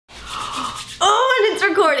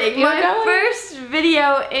recording. My first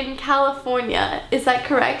video in California. Is that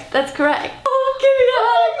correct? That's correct. Oh, give me a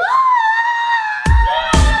hug.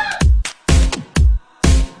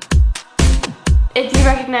 If you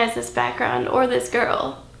recognize this background or this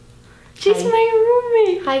girl, she's my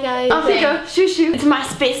roommate. Hi guys. Off you go. Shoo shoo. It's my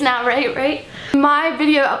space now, right? My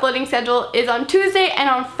video uploading schedule is on Tuesday and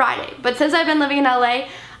on Friday. But since I've been living in LA,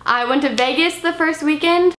 I went to Vegas the first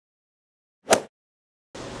weekend.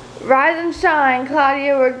 Rise and shine,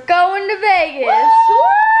 Claudia. We're going to Vegas. Woo!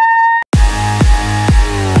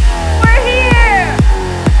 We're here.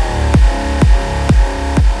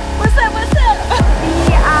 What's up? What's up?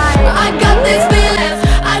 I got this feeling.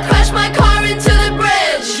 I crashed my car into the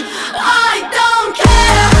bridge. I don't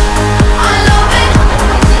care. I love it.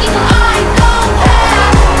 I don't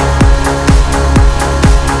care.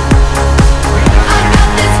 I got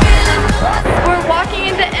this feeling. We're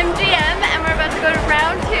walking into MGM and we're about to go to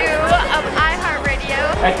round 2 of iHeartRadio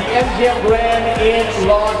at the MGM Grand in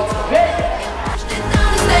Las Vegas.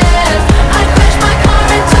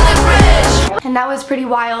 And that was pretty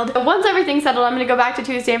wild. Once everything's settled, I'm gonna go back to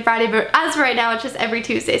Tuesday and Friday, but as for right now, it's just every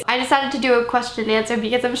Tuesday. I decided to do a question and answer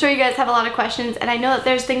because I'm sure you guys have a lot of questions, and I know that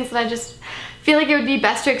there's things that I just feel like it would be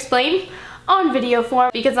best to explain on video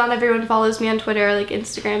form because not everyone follows me on Twitter or like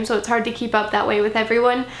Instagram, so it's hard to keep up that way with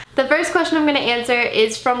everyone. The first question I'm gonna answer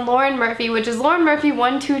is from Lauren Murphy, which is Lauren Murphy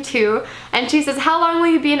 122, and she says, how long will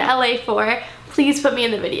you be in LA for? Please put me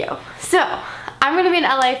in the video. So, I'm gonna be in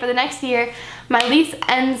LA for the next year. My lease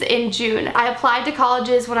ends in June. I applied to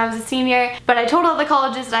colleges when I was a senior, but I told all the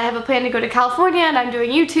colleges that I have a plan to go to California and I'm doing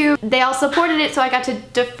YouTube. They all supported it, so I got to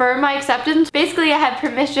defer my acceptance. Basically, I had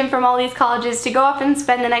permission from all these colleges to go off and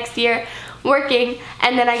spend the next year working,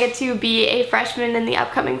 and then I get to be a freshman in the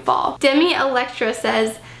upcoming fall. Demi Electra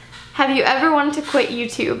says, have you ever wanted to quit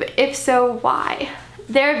YouTube? If so, why?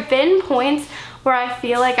 There have been points where I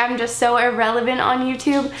feel like I'm just so irrelevant on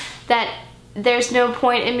YouTube that there's no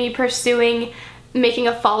point in me pursuing making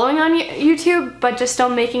a following on YouTube, but just still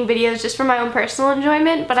making videos just for my own personal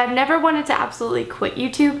enjoyment, but I've never wanted to absolutely quit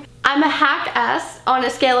YouTube. I'm a hack ass. On a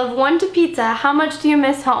scale of 1 to pizza, how much do you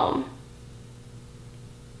miss home?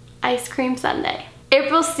 Ice cream sundae.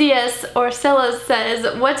 April Cias or Silas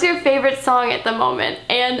says, what's your favorite song at the moment?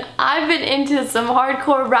 And I've been into some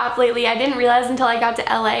hardcore rap lately. I didn't realize until I got to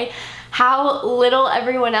LA how little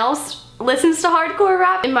everyone else listens to hardcore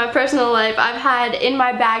rap. In my personal life, I've had In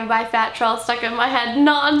My Bag by Fat Trell stuck in my head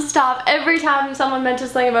non-stop. Every time someone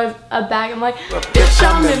mentions something about a bag, I'm like, bitch,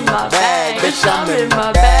 I'm in my bag, bitch, I'm in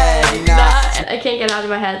my bag. I can't get it out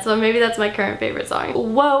of my head, so maybe that's my current favorite song.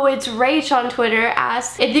 Whoa, it's Rach on Twitter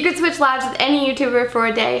asks, if you could switch lives with any YouTuber for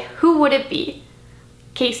a day, who would it be?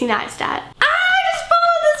 Casey Neistat. I just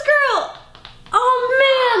followed this girl!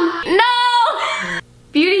 Oh man, no!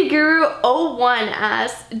 Beauty Guru 01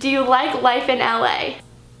 asks, do you like life in LA?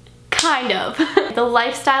 Kind of. The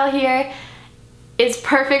lifestyle here is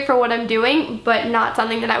perfect for what I'm doing, but not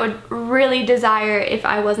something that I would really desire if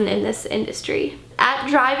I wasn't in this industry. At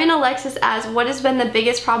Drive-In Alexis asks, what has been the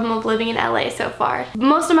biggest problem of living in LA so far?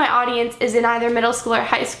 Most of my audience is in either middle school or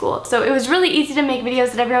high school, so it was really easy to make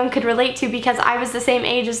videos that everyone could relate to because I was the same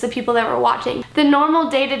age as the people that were watching. The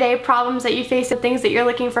normal day-to-day problems that you face, the things that you're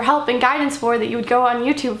looking for help and guidance for that you would go on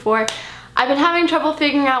YouTube for, I've been having trouble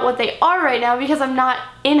figuring out what they are right now because I'm not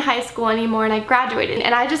in high school anymore and I graduated.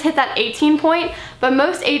 And I just hit that 18 point, but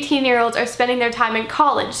most 18-year-olds are spending their time in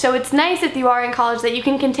college. So it's nice if you are in college that you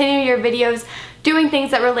can continue your videos doing things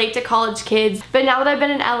that relate to college kids. But now that I've been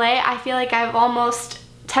in LA, I feel like I've almost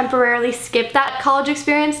temporarily skipped that college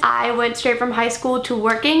experience. I went straight from high school to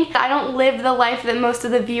working. I don't live the life that most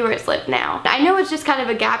of the viewers live now. I know it's just kind of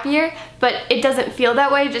a gap year, but it doesn't feel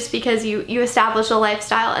that way just because you establish a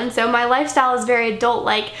lifestyle. And so my lifestyle is very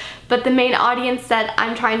adult-like, but the main audience that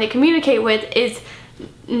I'm trying to communicate with is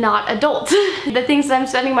not adult. The things that I'm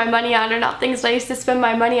spending my money on are not things that I used to spend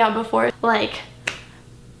my money on before, like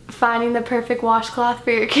finding the perfect washcloth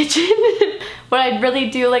for your kitchen. When I'd really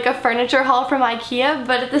do like a furniture haul from IKEA,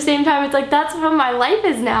 but at the same time it's like that's what my life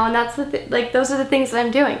is now, and that's like those are the things that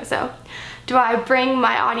I'm doing. So do I bring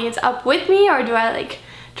my audience up with me, or do I like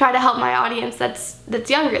try to help my audience that's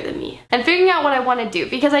younger than me? And figuring out what I want to do,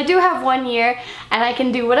 because I do have 1 year and I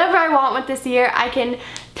can do whatever I want with this year. I can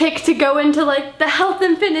pick to go into like the health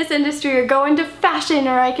and fitness industry, or go into fashion,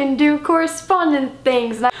 or I can do correspondent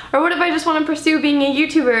things. Or what if I just want to pursue being a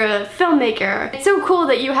YouTuber, a filmmaker? It's so cool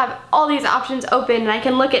that you have all these options open, and I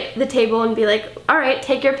can look at the table and be like, alright,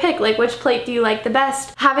 take your pick, like which plate do you like the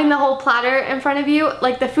best? Having the whole platter in front of you,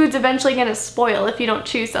 like the food's eventually gonna spoil if you don't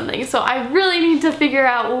choose something. So I really need to figure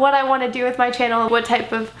out what I want to do with my channel, what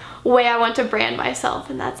type of way I want to brand myself,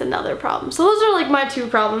 and that's another problem. So those are like my 2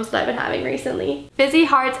 problems that I've been having recently. Fizzy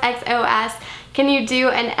Hearts XOS, can you do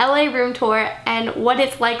an LA room tour and what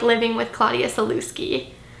it's like living with Claudia Saluski?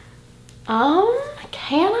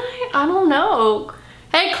 Can I? I don't know.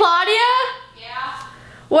 Hey Claudia? Yeah?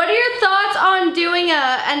 What are your thoughts on doing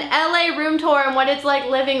an LA room tour and what it's like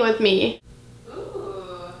living with me?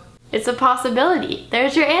 Ooh. It's a possibility.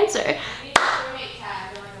 There's your answer. Maybe a roommate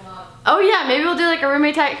tag or like a month. Oh yeah, maybe we'll do like a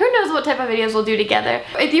roommate tag. Who knows what type of videos we'll do together.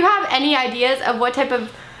 If you have any ideas of what type of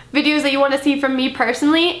videos that you want to see from me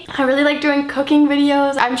personally, I really like doing cooking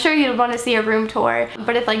videos. I'm sure you'd want to see a room tour,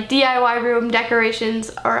 but if like DIY room decorations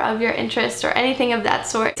are of your interest or anything of that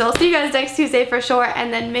sort. So I'll see you guys next Tuesday for sure,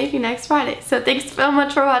 and then maybe next Friday. So thanks so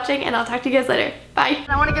much for watching, and I'll talk to you guys later. Bye.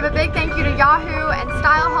 I want to give a big thank you to Yahoo and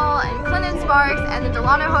Style Hall and Clinton Sparks and the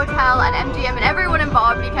Delano Hotel and MGM and everyone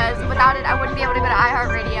involved, because without it I wouldn't be able to go to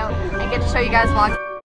iHeartRadio and get to show you guys vlogs.